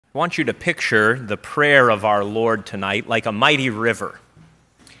I want you to picture the prayer of our Lord tonight like a mighty river.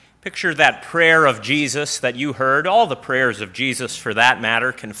 Picture that prayer of Jesus that you heard. All the prayers of Jesus, for that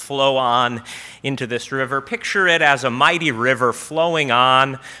matter, can flow on into this river. Picture it as a mighty river flowing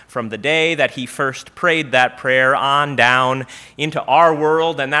on from the day that he first prayed that prayer on down into our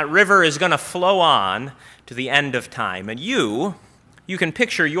world, and that river is going to flow on to the end of time. And you can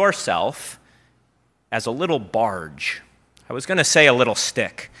picture yourself as a little barge. I was going to say a little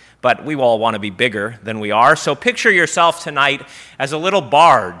stick, but we all want to be bigger than we are. So picture yourself tonight as a little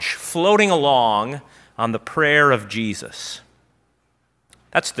barge floating along on the prayer of Jesus.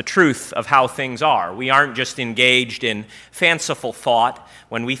 That's the truth of how things are. We aren't just engaged in fanciful thought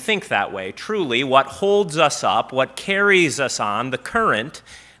when we think that way. Truly, what holds us up, what carries us on, the current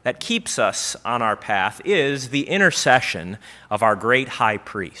that keeps us on our path is the intercession of our great high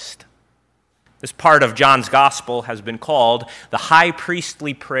priest. This part of John's gospel has been called the high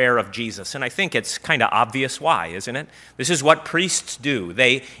priestly prayer of Jesus, and I think it's kind of obvious why, isn't it? This is what priests do.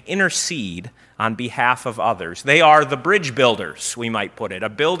 They intercede on behalf of others. They are the bridge builders, we might put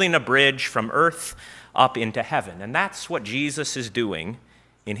it, building a bridge from earth up into heaven, and that's what Jesus is doing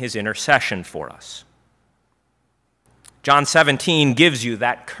in his intercession for us. John 17 gives you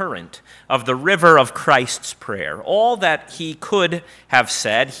that current of the river of Christ's prayer. All that he could have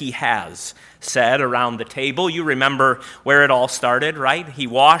said, he has said around the table. You remember where it all started, right? He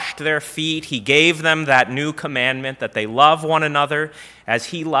washed their feet. He gave them that new commandment that they love one another as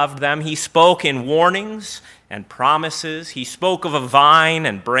he loved them. He spoke in warnings and promises. He spoke of a vine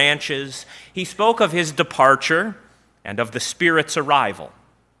and branches. He spoke of his departure and of the Spirit's arrival.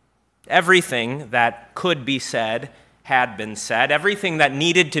 Everything that could be said had been said. Everything that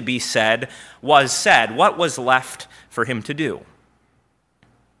needed to be said was said. What was left for him to do?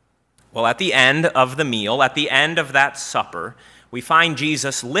 Well, at the end of the meal, at the end of that supper, we find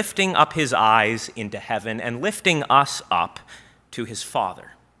Jesus lifting up his eyes into heaven and lifting us up to his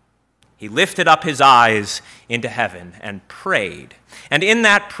Father. He lifted up his eyes into heaven and prayed. And in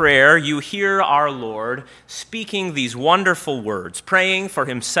that prayer, you hear our Lord speaking these wonderful words, praying for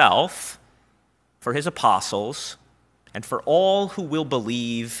himself, for his apostles, and for all who will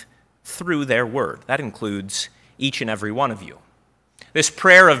believe through their word. That includes each and every one of you. This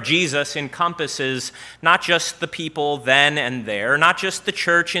prayer of Jesus encompasses not just the people then and there, not just the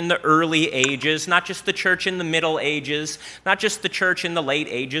church in the early ages, not just the church in the Middle Ages, not just the church in the late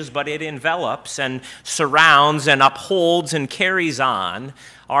ages, but it envelops and surrounds and upholds and carries on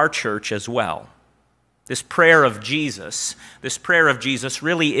our church as well. This prayer of Jesus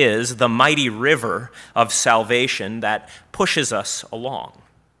really is the mighty river of salvation that pushes us along.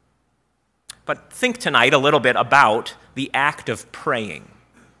 But think tonight a little bit about the act of praying.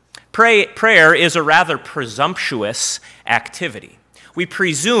 Prayer is a rather presumptuous activity. We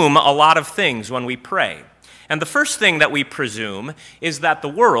presume a lot of things when we pray. And the first thing that we presume is that the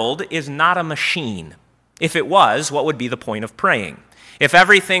world is not a machine. If it was, what would be the point of praying? If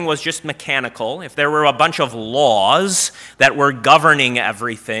everything was just mechanical, if there were a bunch of laws that were governing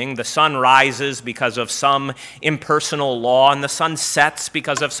everything, the sun rises because of some impersonal law, and the sun sets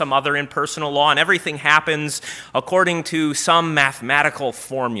because of some other impersonal law, and everything happens according to some mathematical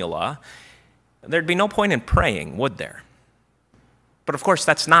formula, there'd be no point in praying, would there? But of course,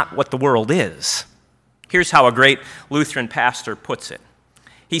 that's not what the world is. Here's how a great Lutheran pastor puts it.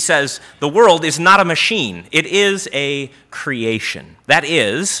 He says, the world is not a machine, it is a creation. That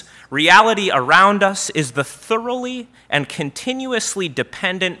is, reality around us is the thoroughly and continuously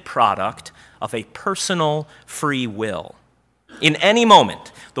dependent product of a personal free will. In any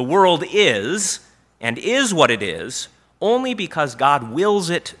moment, the world is, and is what it is, only because God wills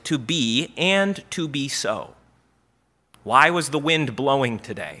it to be and to be so. Why was the wind blowing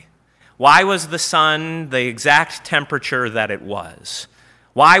today? Why was the sun the exact temperature that it was?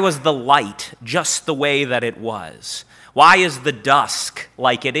 Why was the light just the way that it was? Why is the dusk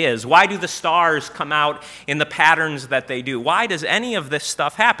like it is? Why do the stars come out in the patterns that they do? Why does any of this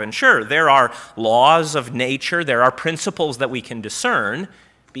stuff happen? Sure, there are laws of nature, there are principles that we can discern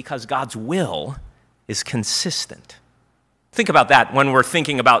because God's will is consistent. Think about that when we're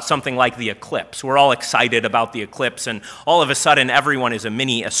thinking about something like the eclipse. We're all excited about the eclipse, and all of a sudden everyone is a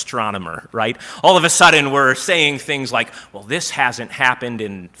mini astronomer, right? All of a sudden we're saying things like, well, this hasn't happened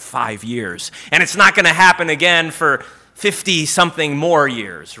in 5 years, and it's not going to happen again for 50-something more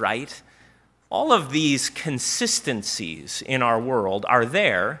years, right? All of these consistencies in our world are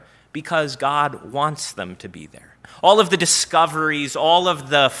there because God wants them to be there. All of the discoveries, all of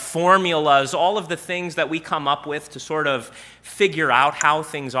the formulas, all of the things that we come up with to sort of figure out how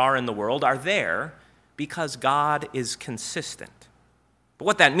things are in the world are there because God is consistent. But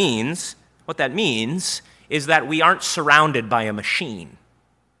what that means is that we aren't surrounded by a machine.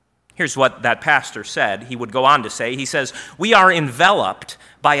 Here's what that pastor said. He would go on to say, he says, "We are enveloped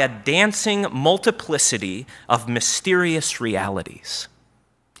by a dancing multiplicity of mysterious realities."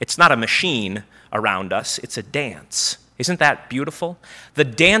 It's not a machine around us, it's a dance. Isn't that beautiful? The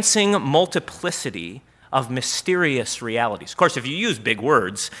dancing multiplicity of mysterious realities. Of course, if you use big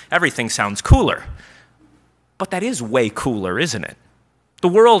words, everything sounds cooler. But that is way cooler, isn't it? The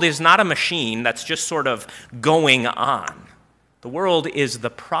world is not a machine that's just sort of going on. The world is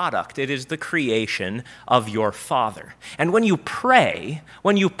the product, it is the creation of your Father. And when you pray,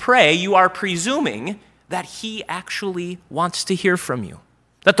 you are presuming that He actually wants to hear from you.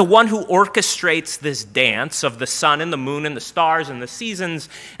 That the one who orchestrates this dance of the sun and the moon and the stars and the seasons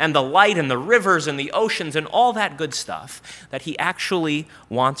and the light and the rivers and the oceans and all that good stuff, that He actually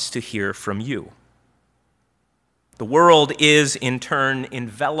wants to hear from you. The world is, in turn,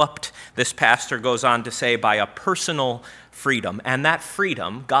 enveloped, this pastor goes on to say, by a personal freedom. And that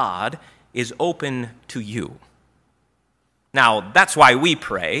freedom, God, is open to you. Now, that's why we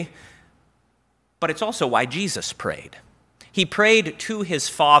pray, but it's also why Jesus prayed. He prayed to His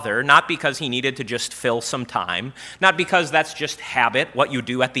Father, not because He needed to just fill some time, not because that's just habit, what you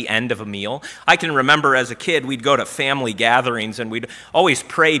do at the end of a meal. I can remember as a kid, we'd go to family gatherings and we'd always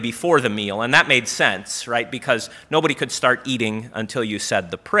pray before the meal, and that made sense, right? Because nobody could start eating until you said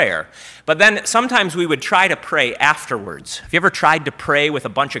the prayer. But then sometimes we would try to pray afterwards. Have you ever tried to pray with a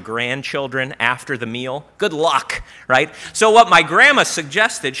bunch of grandchildren after the meal? Good luck, right? So what my grandma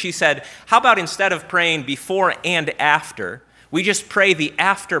suggested, she said, how about instead of praying before and after, we just pray the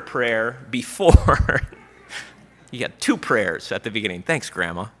after prayer before. You get two prayers at the beginning. Thanks,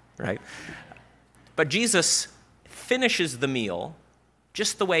 Grandma, right? But Jesus finishes the meal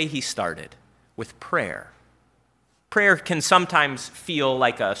just the way He started, with prayer. Prayer can sometimes feel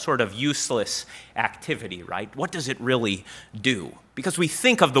like a sort of useless activity, right? What does it really do? Because we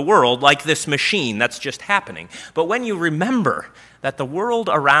think of the world like this machine that's just happening. But when you remember that the world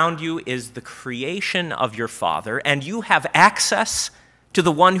around you is the creation of your Father, and you have access to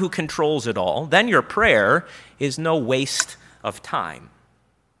the one who controls it all, then your prayer is no waste of time.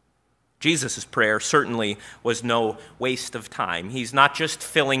 Jesus' prayer certainly was no waste of time. He's not just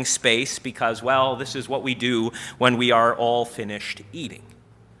filling space because, well, this is what we do when we are all finished eating.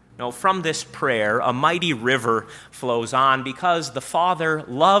 No, from this prayer, a mighty river flows on because the Father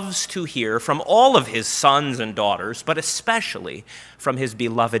loves to hear from all of His sons and daughters, but especially from His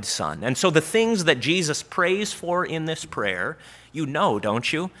beloved Son. And so the things that Jesus prays for in this prayer, you know,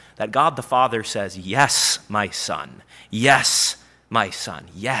 don't you, that God the Father says, yes, my Son, yes, my Son,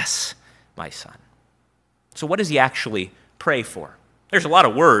 yes, my Son. So what does He actually pray for? There's a lot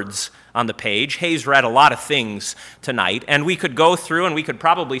of words on the page. Hayes read a lot of things tonight, and we could go through and we could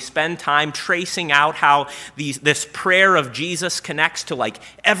probably spend time tracing out how this prayer of Jesus connects to like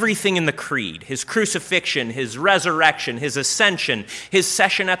everything in the creed. His crucifixion, His resurrection, His ascension, His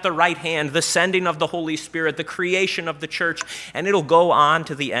session at the right hand, the sending of the Holy Spirit, the creation of the church, and it'll go on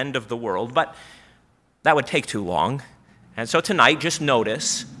to the end of the world. But that would take too long. And so tonight, just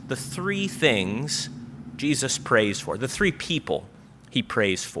notice the three things Jesus prays for, the three people He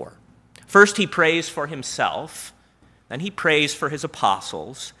prays for. First, He prays for Himself, then He prays for His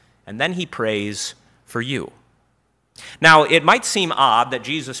apostles, and then He prays for you. Now, it might seem odd that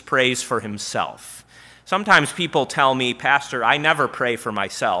Jesus prays for Himself. Sometimes people tell me, Pastor, I never pray for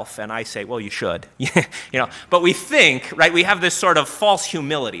myself, and I say, well, you should. But we think, right, we have this sort of false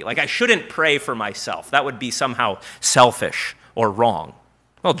humility, like I shouldn't pray for myself. That would be somehow selfish or wrong.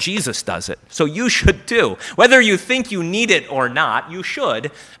 Well, Jesus does it, so you should too. Whether you think you need it or not, you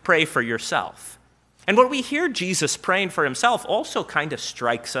should pray for yourself. And what we hear Jesus praying for Himself also kind of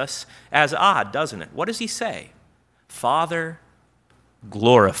strikes us as odd, doesn't it? What does He say? Father,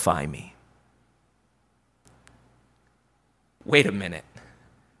 glorify me. Wait a minute.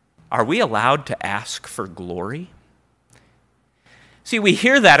 Are we allowed to ask for glory? See, we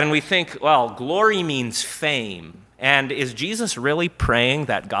hear that and we think, well, glory means fame. And is Jesus really praying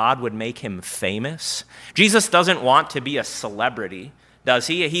that God would make Him famous? Jesus doesn't want to be a celebrity, does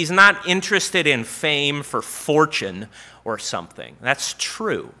He? He's not interested in fame for fortune or something. That's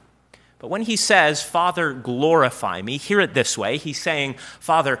true. But when He says, Father, glorify me, hear it this way. He's saying,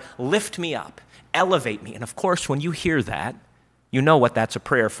 Father, lift me up, elevate me. And of course, when you hear that, you know what that's a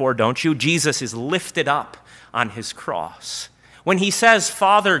prayer for, don't you? Jesus is lifted up on His cross. When He says,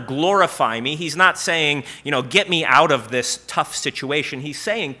 Father, glorify me, He's not saying, get me out of this tough situation. He's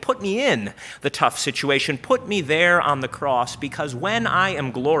saying, put me in the tough situation. Put me there on the cross, because when I am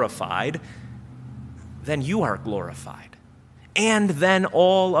glorified, then you are glorified. and then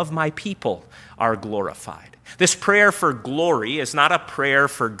all of my people are glorified. This prayer for glory is not a prayer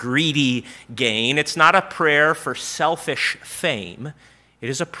for greedy gain. It's not a prayer for selfish fame. It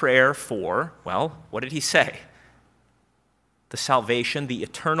is a prayer for, well, what did he say? The salvation, the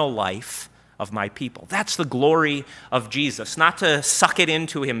eternal life of my people. That's the glory of Jesus, not to suck it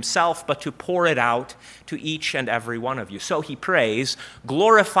into himself, but to pour it out to each and every one of you. So he prays,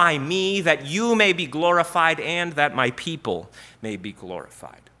 glorify me that you may be glorified and that my people may be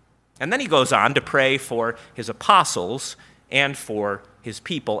glorified. And then he goes on to pray for his apostles and for his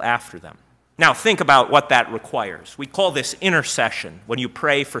people after them. Now, think about what that requires. We call this intercession when you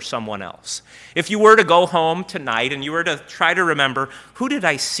pray for someone else. If you were to go home tonight and you were to try to remember, who did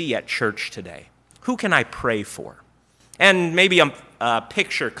I see at church today? Who can I pray for? And maybe a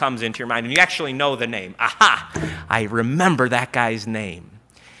picture comes into your mind and you actually know the name. Aha! I remember that guy's name.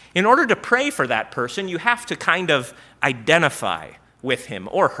 In order to pray for that person, you have to kind of identify with him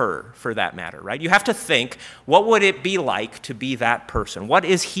or her, for that matter, right? You have to think, what would it be like to be that person? What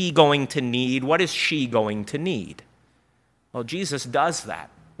is he going to need? What is she going to need? Well, Jesus does that.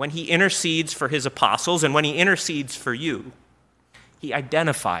 When he intercedes for his apostles and when he intercedes for you, he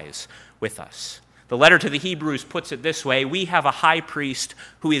identifies with us. The letter to the Hebrews puts it this way: we have a high priest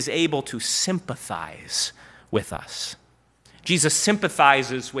who is able to sympathize with us. Jesus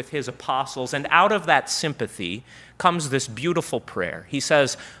sympathizes with his apostles, and out of that sympathy comes this beautiful prayer. He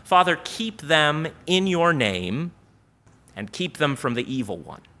says, Father, keep them in your name and keep them from the evil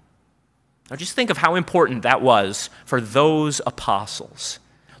one. Now just think of how important that was for those apostles.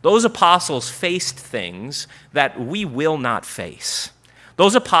 Those apostles faced things that we will not face.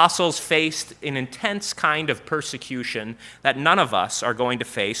 Those apostles faced an intense kind of persecution that none of us are going to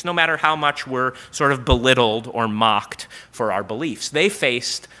face, no matter how much we're sort of belittled or mocked for our beliefs. They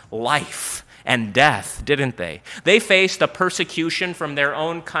faced life and death, didn't they? They faced a persecution from their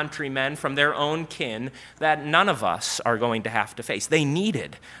own countrymen, from their own kin, that none of us are going to have to face. They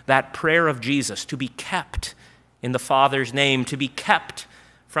needed that prayer of Jesus to be kept in the Father's name, to be kept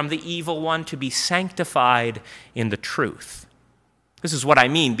from the evil one, to be sanctified in the truth. This is what I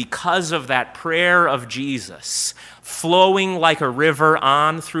mean. Because of that prayer of Jesus flowing like a river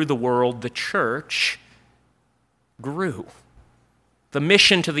on through the world, the church grew. The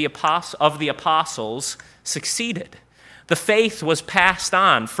mission of the apostles succeeded. The faith was passed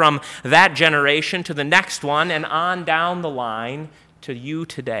on from that generation to the next one and on down the line to you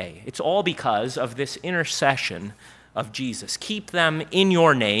today. It's all because of this intercession of Jesus. Keep them in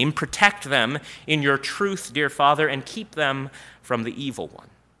your name, protect them in your truth, dear Father, and keep them from the evil one.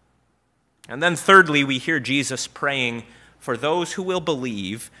 And then thirdly, we hear Jesus praying for those who will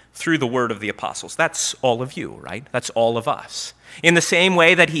believe through the word of the apostles. That's all of you, right? That's all of us. In the same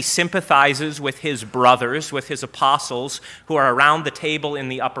way that he sympathizes with his brothers, with his apostles who are around the table in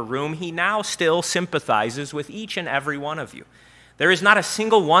the upper room, he now still sympathizes with each and every one of you. There is not a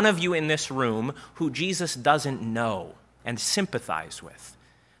single one of you in this room who Jesus doesn't know and sympathize with.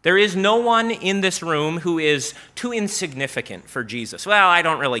 There is no one in this room who is too insignificant for Jesus. Well, I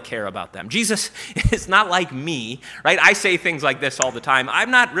don't really care about them. Jesus is not like me, right? I say things like this all the time. I'm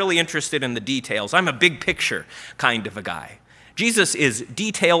not really interested in the details. I'm a big picture kind of a guy. Jesus is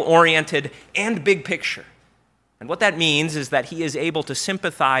detail-oriented and big picture. And what that means is that he is able to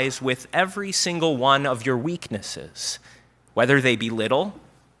sympathize with every single one of your weaknesses, whether they be little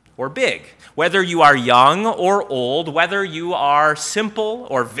or big, whether you are young or old, whether you are simple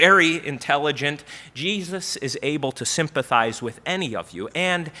or very intelligent. Jesus is able to sympathize with any of you,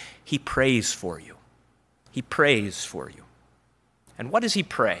 and he prays for you. He prays for you. And what does he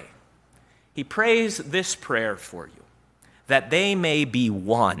pray? He prays this prayer for you: that they may be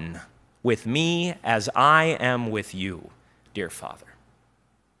one with me as I am with you, dear Father.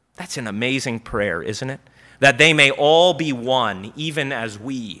 That's an amazing prayer, isn't it? That they may all be one, even as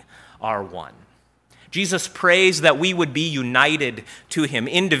we are one. Jesus prays that we would be united to him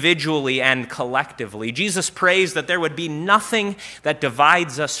individually and collectively. Jesus prays that there would be nothing that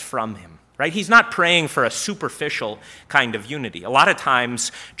divides us from him. Right? He's not praying for a superficial kind of unity. A lot of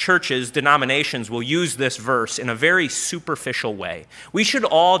times, churches, denominations will use this verse in a very superficial way. We should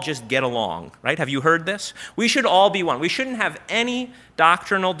all just get along, right? Have you heard this? We should all be one. We shouldn't have any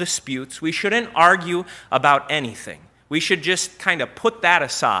doctrinal disputes. We shouldn't argue about anything. We should just kind of put that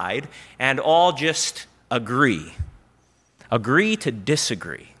aside and all just agree. Agree to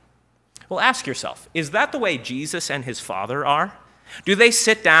disagree. Well, ask yourself, is that the way Jesus and his Father are? Do they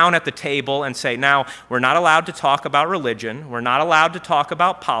sit down at the table and say, now, we're not allowed to talk about religion, we're not allowed to talk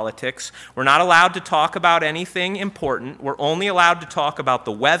about politics, we're not allowed to talk about anything important, we're only allowed to talk about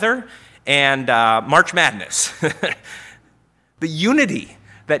the weather and March Madness? The unity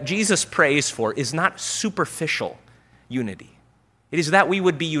that Jesus prays for is not superficial unity. It is that we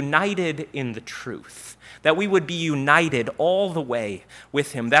would be united in the truth, that we would be united all the way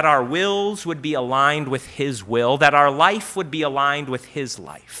with him, that our wills would be aligned with his will, that our life would be aligned with his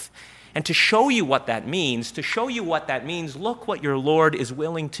life. And to show you what that means, look what your Lord is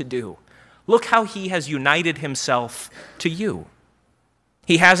willing to do. Look how he has united himself to you.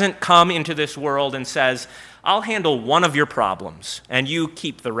 He hasn't come into this world and says, I'll handle one of your problems and you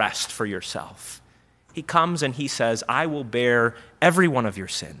keep the rest for yourself. He comes and he says, I will bear every one of your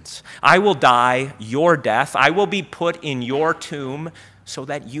sins. I will die your death. I will be put in your tomb so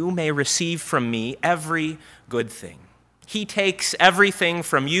that you may receive from me every good thing. He takes everything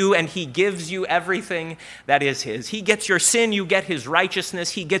from you and he gives you everything that is his. He gets your sin, you get his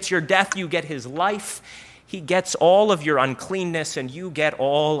righteousness. He gets your death, you get his life. He gets all of your uncleanness and you get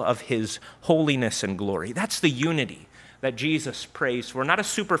all of his holiness and glory. That's the unity that Jesus prays for. Not a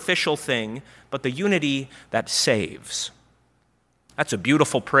superficial thing, but the unity that saves. That's a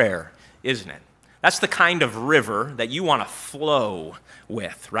beautiful prayer, isn't it? That's the kind of river that you want to flow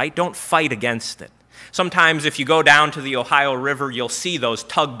with, right? Don't fight against it. Sometimes if you go down to the Ohio River, you'll see those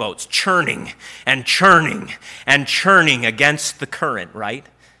tugboats churning and churning and churning against the current, right?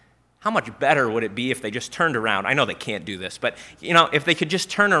 How much better would it be if they just turned around? I know they can't do this, but if they could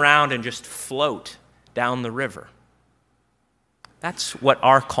just turn around and just float down the river. That's what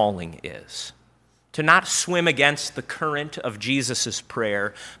our calling is. To not swim against the current of Jesus'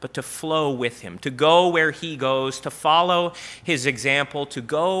 prayer, but to flow with him, to go where he goes, to follow his example, to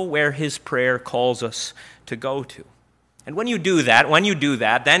go where his prayer calls us to go to. And when you do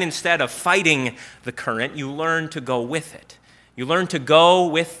that, then instead of fighting the current, you learn to go with it. You learn to go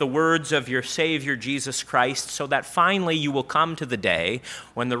with the words of your Savior, Jesus Christ, so that finally you will come to the day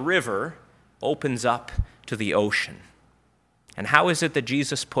when the river opens up to the ocean. And how is it that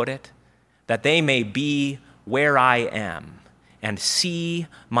Jesus put it? That they may be where I am and see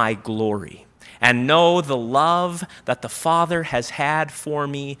my glory and know the love that the Father has had for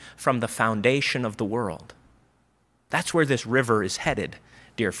me from the foundation of the world. That's where this river is headed,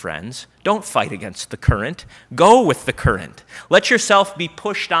 dear friends. Don't fight against the current. Go with the current. Let yourself be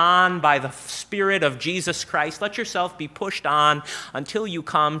pushed on by the Spirit of Jesus Christ. Let yourself be pushed on until you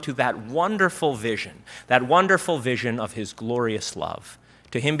come to that wonderful vision of his glorious love.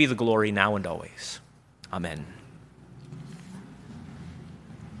 To him be the glory now and always. Amen.